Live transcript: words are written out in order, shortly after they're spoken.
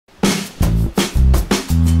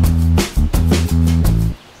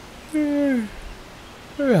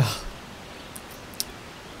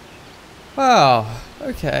Oh,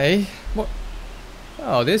 okay. What?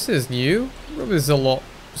 Oh, this is new. Room is a lot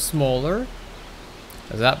smaller.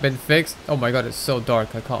 Has that been fixed? Oh my god, it's so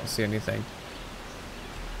dark. I can't see anything.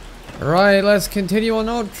 Right, let's continue on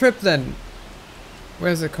our trip then.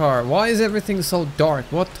 Where's the car? Why is everything so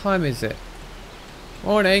dark? What time is it?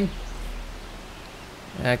 Morning.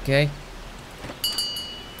 Okay.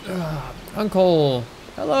 Uncle.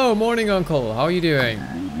 Hello, morning, Uncle. How are you doing?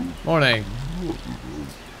 Morning.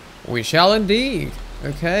 We shall indeed.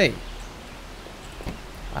 Okay.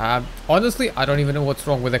 Honestly, I don't even know what's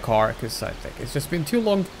wrong with the car, because I think it's just been too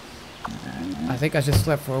long. I think I just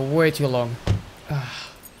slept for way too long.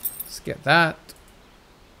 Let's get that.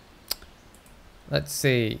 Let's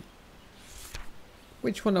see.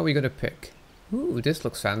 Which one are we going to pick? Ooh, this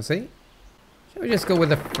looks fancy. Shall we just go with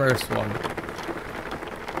the first one?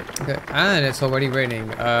 Okay, and it's already raining.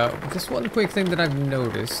 Just one quick thing that I've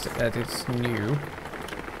noticed that it's new.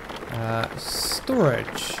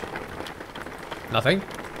 Storage. Nothing.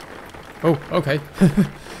 Oh, okay.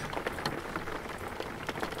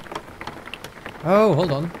 Oh,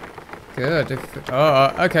 hold on. Good.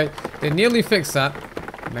 Okay. They nearly fixed that.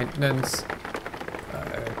 Maintenance.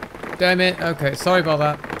 Damn it. Okay, sorry about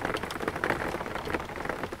that.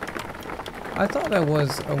 I thought there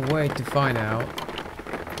was a way to find out.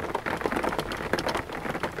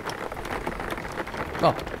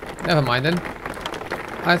 Oh, never mind then.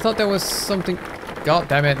 I thought there was something... God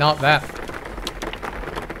damn it, not that.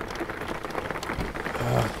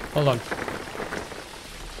 Hold on.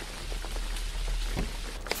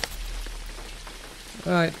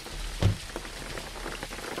 Right.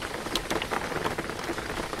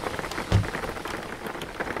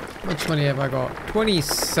 How much money have I got?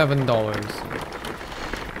 $27.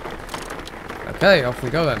 Okay, off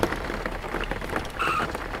we go then.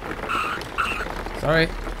 Sorry.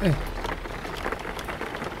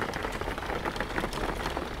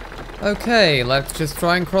 Okay, let's just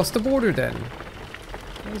try and cross the border then.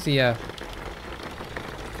 Where's the,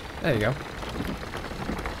 there you go.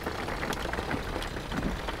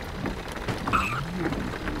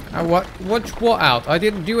 What out? I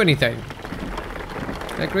didn't do anything.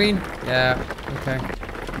 Is that green? Yeah, okay.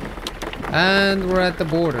 And we're at the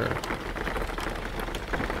border.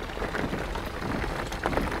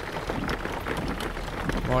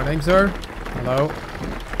 Morning, sir. Hello.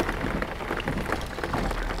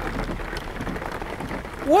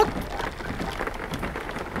 What?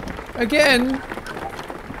 Again?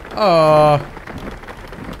 Oh.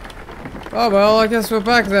 Oh well, I guess we're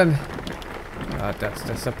back then. That's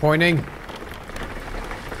disappointing.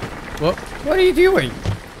 What are you doing?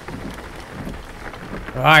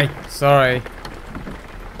 Right, sorry.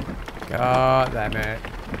 God damn it.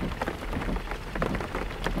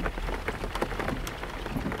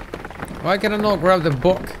 Why can I not grab the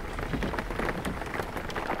book?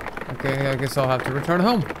 Okay, I guess I'll have to return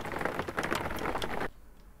home.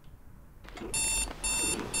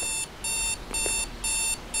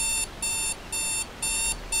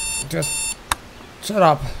 Just shut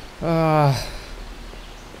up.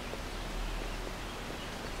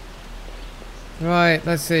 Right,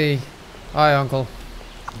 let's see. Hi, Uncle.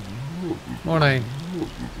 Morning.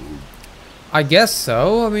 I guess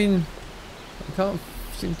so. I mean, I can't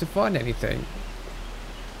seem to find anything.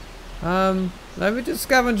 Let me just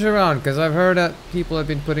scavenge around, because I've heard that people have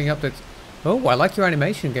been putting up that... Oh, I like your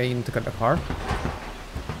animation getting into the car.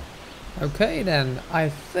 Okay then, I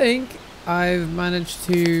think I've managed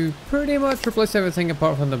to pretty much replace everything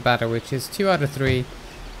apart from the battery, which is 2 out of 3,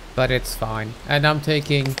 but it's fine. And I'm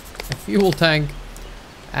taking a fuel tank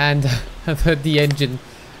and the engine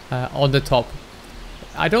on the top.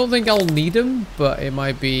 I don't think I'll need them, but it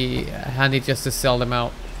might be handy just to sell them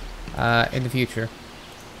out in the future.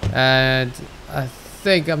 And I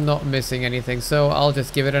think I'm not missing anything, so I'll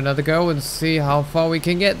just give it another go and see how far we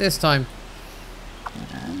can get this time.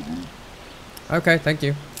 Okay, thank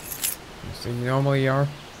you. As you normally are.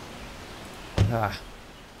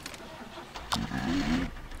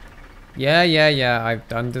 Yeah, I've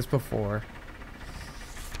done this before.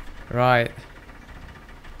 Right.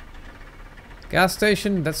 Gas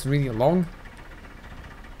station, that's really long.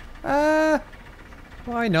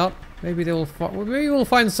 Why not? Maybe maybe we'll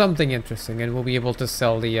find something interesting and we'll be able to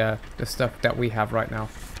sell the stuff that we have right now.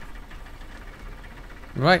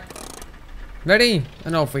 Right. Ready?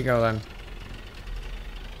 And off we go then.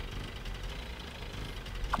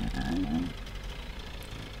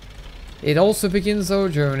 It also begins our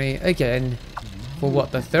journey again. For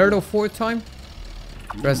what, the 3rd or 4th time?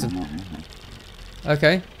 Present.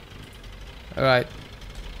 Okay. Alright.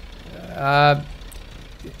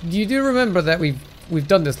 You do remember that we've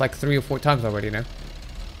done this like 3 or 4 times already now?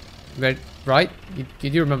 right? You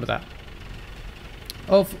do remember that.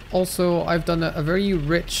 Also, I've done a very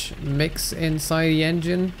rich mix inside the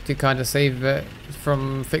engine to kind of save it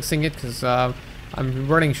from fixing it, because I'm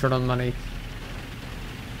running short on money.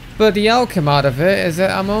 But the outcome out of it is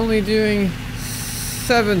that I'm only doing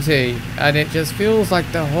 70, and it just feels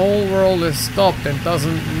like the whole world is stopped and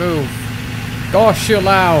doesn't move. Gosh, you're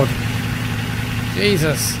loud.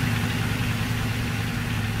 Jesus.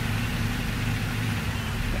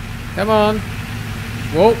 Come on.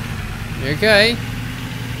 Whoa. You okay?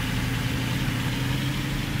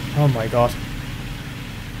 Oh my god.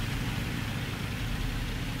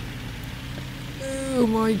 Oh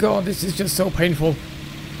my god, this is just so painful.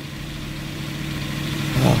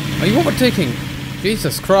 Oh, are you overtaking?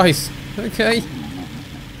 Jesus Christ. Okay.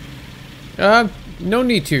 No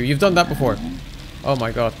need to. You've done that before. Oh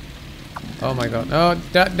my god. Oh my god. Oh,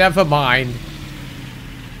 never mind.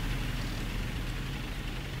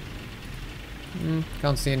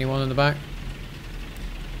 Can't see anyone in the back.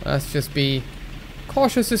 Let's just be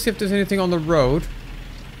cautious to see if there's anything on the road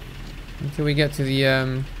until we get to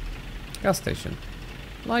the gas station.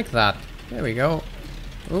 Like that. There we go.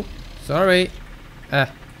 Oh, sorry.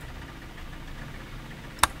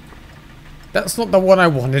 That's not the one I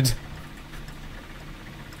wanted.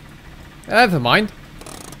 Never mind.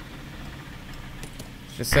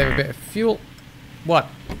 Just save a bit of fuel. What?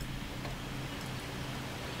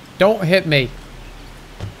 Don't hit me.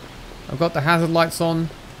 I've got the hazard lights on.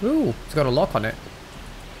 Ooh, it's got a lock on it.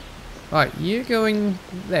 Right, you're going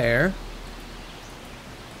there.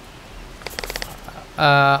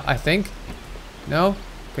 I think. No?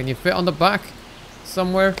 Can you fit on the back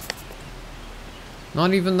somewhere?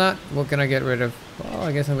 Not even that? What can I get rid of? Oh,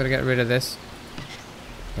 I guess I'm gonna get rid of this.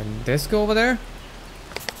 Can this go over there?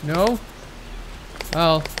 No?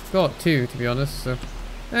 Well, got two, to be honest, so...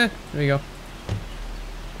 there we go.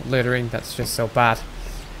 Littering, that's just so bad.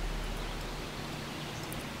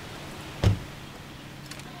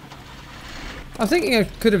 I'm thinking I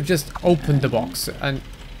could have just opened the box and...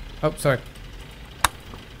 oh, sorry.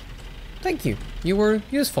 Thank you. You were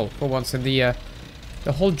useful for once in the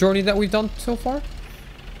whole journey that we've done so far.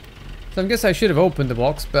 So I guess I should have opened the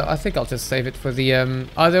box, but I think I'll just save it for the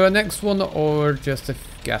either a next one or just a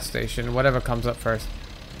gas station, whatever comes up first.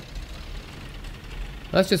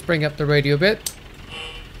 Let's just bring up the radio a bit.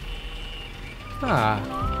 Ah,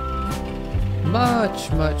 much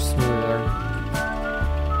smoother.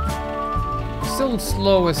 Still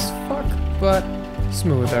slow as fuck, but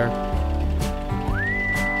smoother.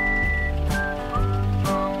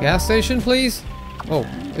 Gas station, please. Oh,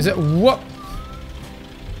 is it what?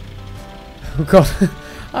 Oh god,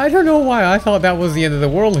 I don't know why I thought that was the end of the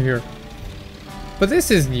world here. But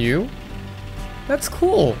this is new. That's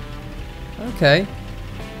cool. Okay.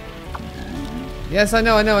 Yes, I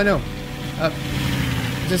know.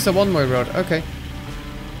 Just a one-way road. Okay.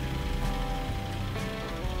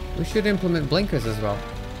 We should implement blinkers as well.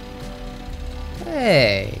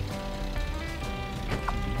 Hey.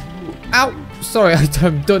 Ow! Sorry, I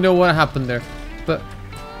don't know what happened there. But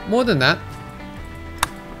more than that,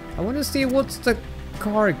 I want to see what the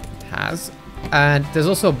car has. And there's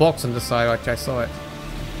also a box on the side, which I saw it.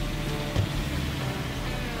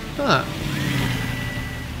 Huh.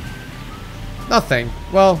 Nothing.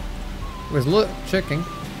 Well, was checking.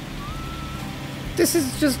 This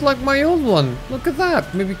is just like my old one. Look at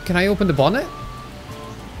that. Maybe can I open the bonnet?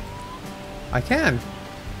 I can.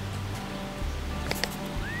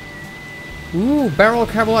 Ooh, barrel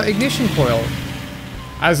carburettor ignition coil.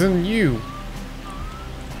 As in you.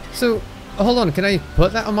 So, hold on. Can I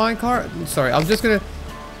put that on my car? Sorry, I'm just gonna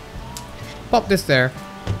pop this there.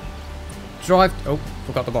 Drive. Oh,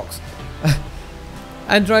 forgot the box.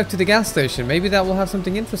 And drive to the gas station. Maybe that will have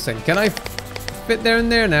something interesting. Can I fit there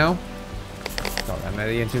and there now? Oh, that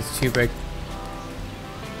the engine's too big.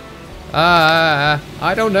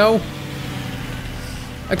 I don't know.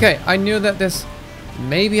 Okay, I knew that this...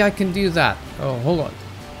 maybe I can do that. Oh, hold on.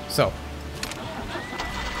 So.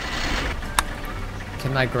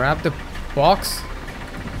 Can I grab the box?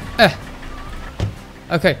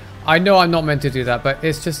 Okay, I know I'm not meant to do that, but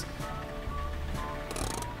it's just...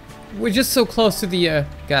 we're just so close to the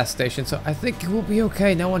gas station, so I think it will be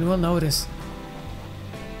okay. No one will notice.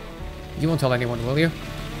 You won't tell anyone, will you?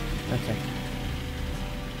 Okay.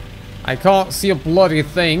 I can't see a bloody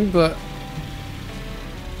thing, but...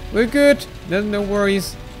 we're good. No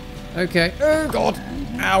worries. Okay. Oh, God.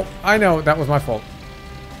 Ow. I know. That was my fault.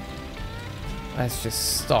 Let's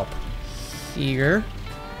just stop here.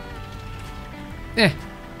 That's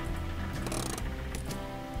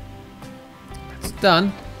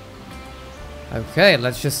done. Okay,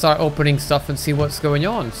 let's just start opening stuff and see what's going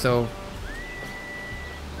on. So,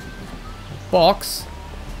 box.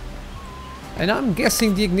 And I'm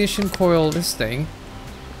guessing the ignition coil, this thing,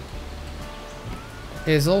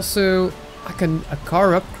 is also like a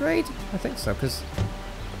car upgrade? I think so, because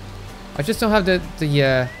I just don't have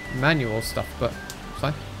the manual stuff, but it's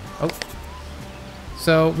fine. Oh.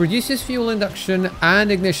 So, reduces fuel induction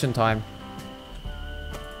and ignition time.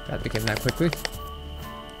 That became that quickly.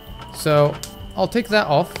 So, I'll take that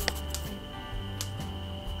off.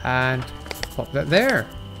 And pop that there.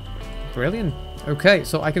 Brilliant. Okay,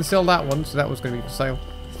 so I can sell that one, so that was going to be for sale.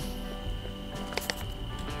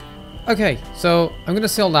 Okay, so I'm going to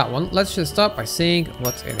sell that one. Let's just start by seeing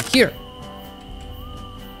what's in here.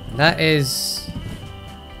 And that is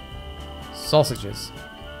sausages.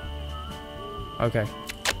 Okay.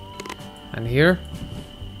 And here,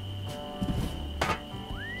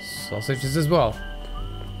 sausages as well.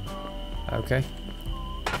 Okay.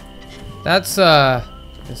 That's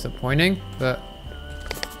disappointing, but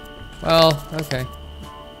well, okay.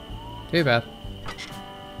 Too bad.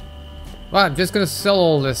 Well, I'm just gonna sell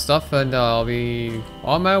all this stuff and I'll be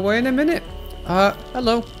on my way in a minute.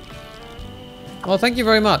 Hello. Well, thank you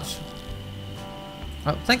very much.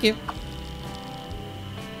 Oh, thank you.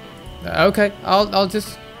 Okay, I'll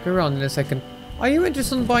just go around in a second. Are you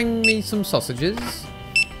interested in buying me some sausages?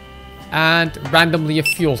 And randomly a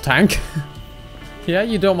fuel tank? Yeah,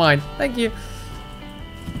 you don't mind. Thank you.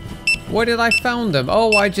 Where did I found them?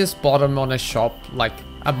 Oh, I just bought them on a shop like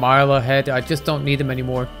a mile ahead. I just don't need them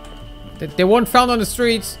anymore. They weren't found on the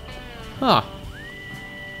streets. Huh.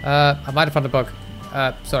 I might have found a bug.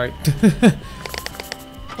 Sorry.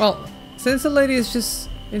 Well, since the lady is just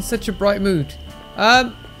in such a bright mood.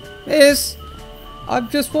 Miss, I'm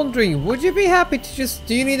just wondering, would you be happy to just...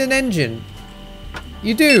 Do you need an engine?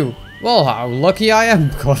 You do? Well, how lucky I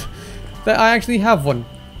am, God. That I actually have one.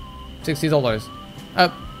 $60.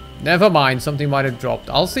 Never mind, something might have dropped.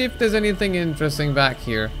 I'll see if there's anything interesting back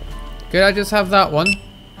here. Could I just have that one?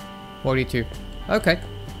 42. Okay,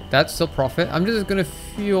 that's still profit. I'm just gonna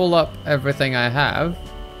fuel up everything I have.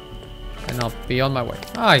 And I'll be on my way.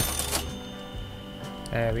 Hi.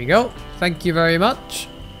 There we go. Thank you very much.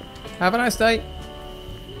 Have a nice day.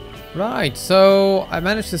 Right, so I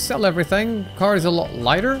managed to sell everything. Car is a lot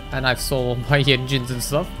lighter, and I've sold my engines and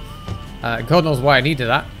stuff. God knows why I needed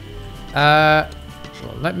that.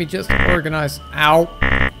 Well, let me just organize. Ow.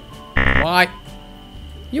 Why?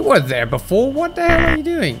 You were there before. What the hell are you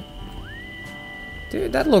doing?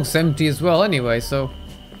 Dude, that looks empty as well anyway, so...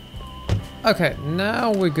 Okay,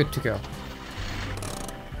 now we're good to go.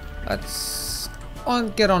 Let's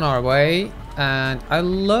get on our way. And I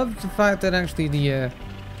love the fact that actually the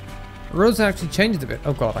roads actually changed a bit.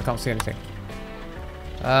 Oh god, I can't see anything.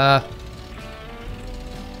 Ow,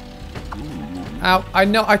 I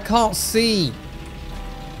know, I can't see.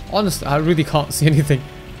 Honestly, I really can't see anything.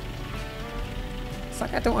 It's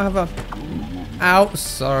like I don't have a... Ow,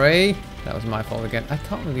 sorry. That was my fault again. I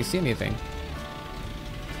can't really see anything.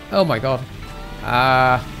 Oh my god.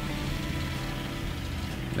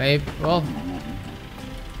 Maybe, well...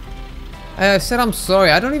 I said I'm sorry.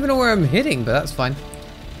 I don't even know where I'm hitting, but that's fine.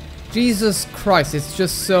 Jesus Christ, it's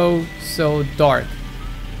just so dark.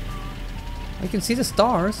 I can see the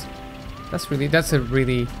stars. That's a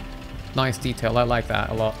really nice detail. I like that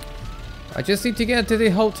a lot. I just need to get to the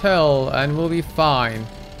hotel and we'll be fine.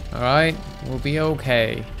 Alright? We'll be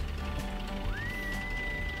okay.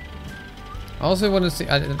 I also want to see...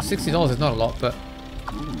 $60 is not a lot, but...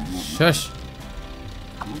 Shush.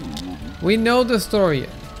 We know the story.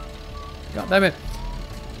 God damn it.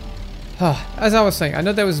 As I was saying, I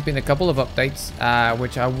know there has been a couple of updates,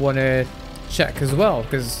 which I want to check as well,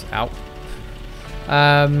 because... Ow.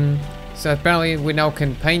 So apparently we now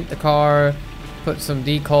can paint the car, put some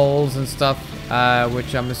decals and stuff,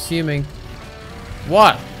 which I'm assuming...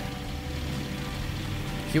 What?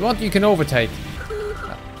 If you want, you can overtake.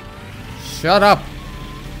 Shut up.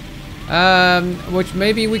 Which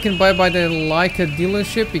maybe we can buy by the Laika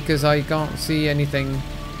dealership, because I can't see anything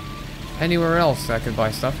anywhere else I could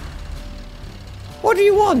buy stuff. What do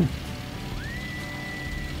you want?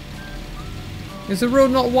 Is the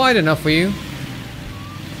road not wide enough for you?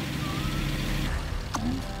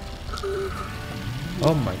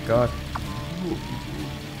 Oh my god.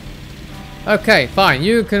 Okay, fine.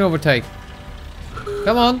 You can overtake.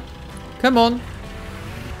 Come on. Come on.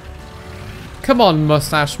 Come on,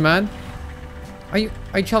 mustache man. Are you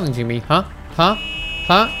challenging me? Huh? Huh?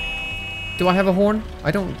 Huh? Do I have a horn?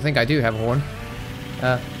 I don't think I do have a horn.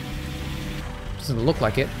 Doesn't look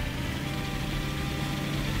like it.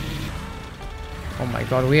 Oh my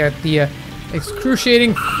god, we had the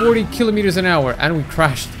excruciating 40 kilometers an hour and we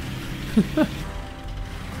crashed.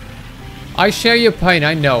 I share your pain,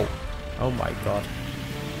 I know. Oh my god.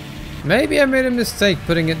 Maybe I made a mistake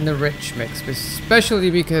putting it in the rich mix, especially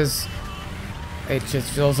because it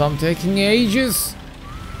just feels I'm taking ages.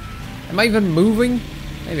 Am I even moving?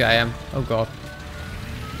 Maybe I am. Oh god.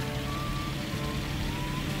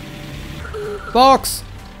 Box!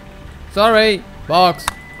 Sorry, box.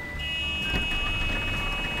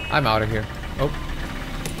 I'm out of here. Oh.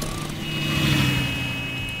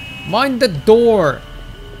 Mind the door!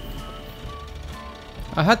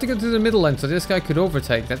 I had to go to the middle end so this guy could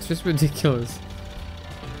overtake. That's just ridiculous.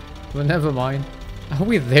 But never mind. Are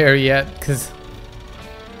we there yet? Because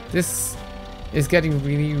this is getting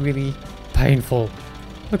really, really painful.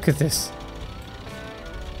 Look at this.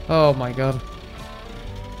 Oh my god.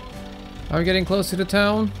 Are we getting closer to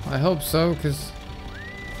town? I hope so, because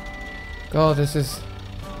god, this is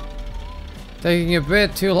taking a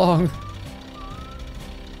bit too long.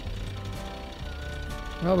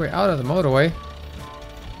 Well, we're out of the motorway.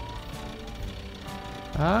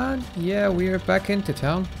 And yeah, we're back into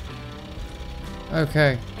town.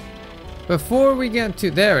 Okay. Before we get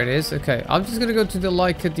to... There it is. Okay, I'm just gonna go to the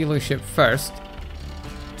Laika dealership first.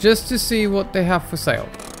 Just to see what they have for sale.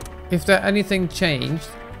 If there anything changed.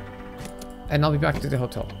 And I'll be back to the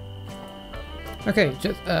hotel. Okay,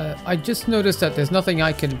 I just noticed that there's nothing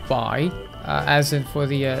I can buy. As in for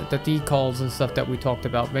the decals and stuff that we talked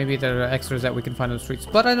about. Maybe there are extras that we can find on the streets.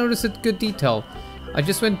 But I noticed a good detail. I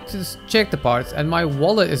just went to check the parts and my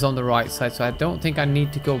wallet is on the right side, so I don't think I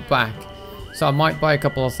need to go back. So I might buy a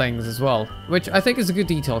couple of things as well, which I think is a good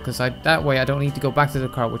detail because that way I don't need to go back to the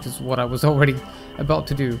car, which is what I was already about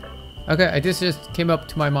to do. Okay, this just came up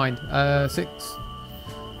to my mind. 6.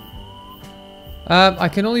 I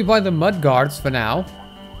can only buy the mud guards for now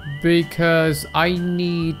because I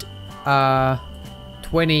need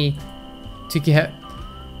 20 to get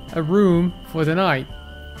a room for the night,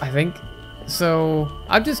 I think. So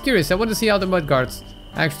I'm just curious. I want to see how the mud guards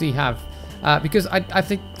actually have, because I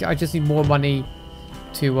think I just need more money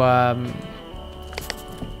to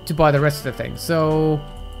buy the rest of the things. So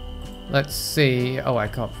let's see. Oh, I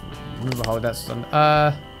can't remember how that's done.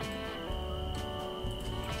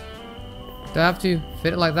 Do I have to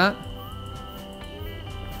fit it like that?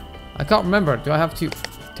 I can't remember. Do I have to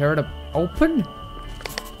tear it open?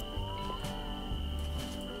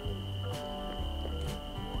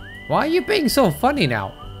 Why are you being so funny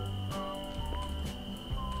now?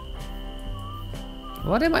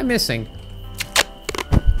 What am I missing?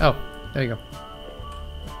 Oh, there you go.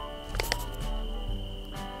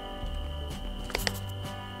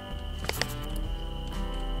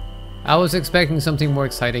 I was expecting something more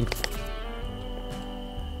exciting.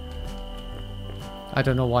 I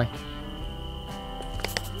don't know why.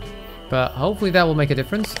 But hopefully that will make a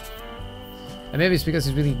difference. And maybe it's because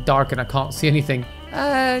it's really dark and I can't see anything.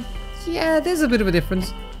 Yeah, there's a bit of a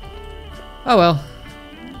difference. Oh well.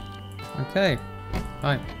 Okay,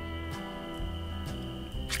 fine.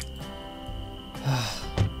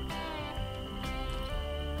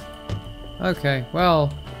 Okay,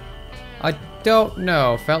 well, I don't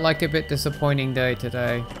know. Felt like a bit disappointing day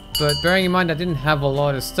today. But bearing in mind I didn't have a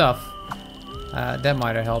lot of stuff, that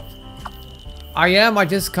might have helped. I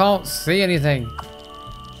just can't see anything.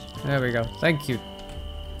 There we go. Thank you.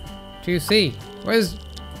 2C.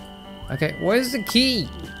 Where's the key?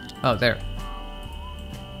 Oh, there.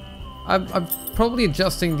 I'm probably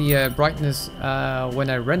adjusting the brightness when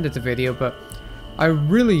I rendered the video, but I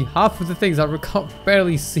really, half of the things I can't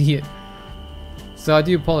barely see it. So I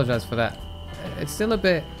do apologize for that. It's still a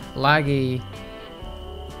bit laggy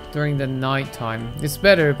during the night time. It's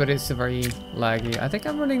better, but it's very laggy. I think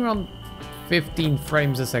I'm running around 15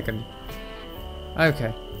 frames a second.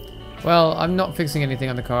 Okay. Well, I'm not fixing anything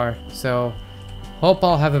on the car, so hope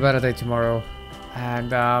I'll have a better day tomorrow.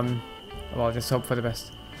 And, well, just hope for the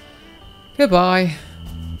best. Goodbye.